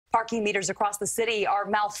Parking meters across the city are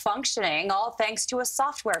malfunctioning, all thanks to a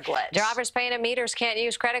software glitch. Drivers paying at meters can't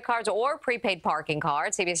use credit cards or prepaid parking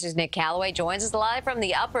cards. CBS's Nick Caloway joins us live from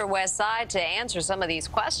the Upper West Side to answer some of these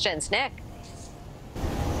questions. Nick.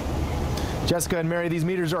 Jessica and Mary, these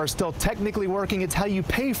meters are still technically working. It's how you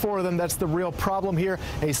pay for them that's the real problem here.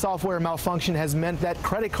 A software malfunction has meant that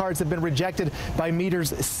credit cards have been rejected by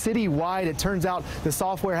meters citywide. It turns out the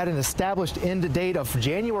software had an established end date of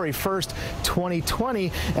January 1st,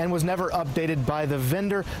 2020 and was never updated by the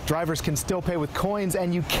vendor. Drivers can still pay with coins,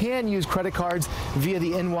 and you can use credit cards via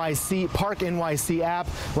the Park NYC app.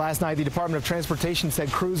 Last night, the Department of Transportation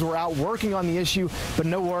said crews were out working on the issue, but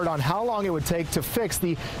no word on how long it would take to fix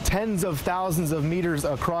the tens of thousands of meters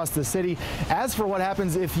across the city. As for what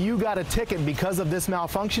happens if you got a ticket because of this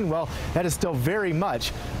malfunction, well, that is still very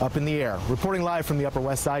much up in the air. Reporting live from the Upper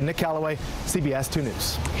West Side, Nick Caloway, CBS 2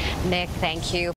 News. Nick, thank you.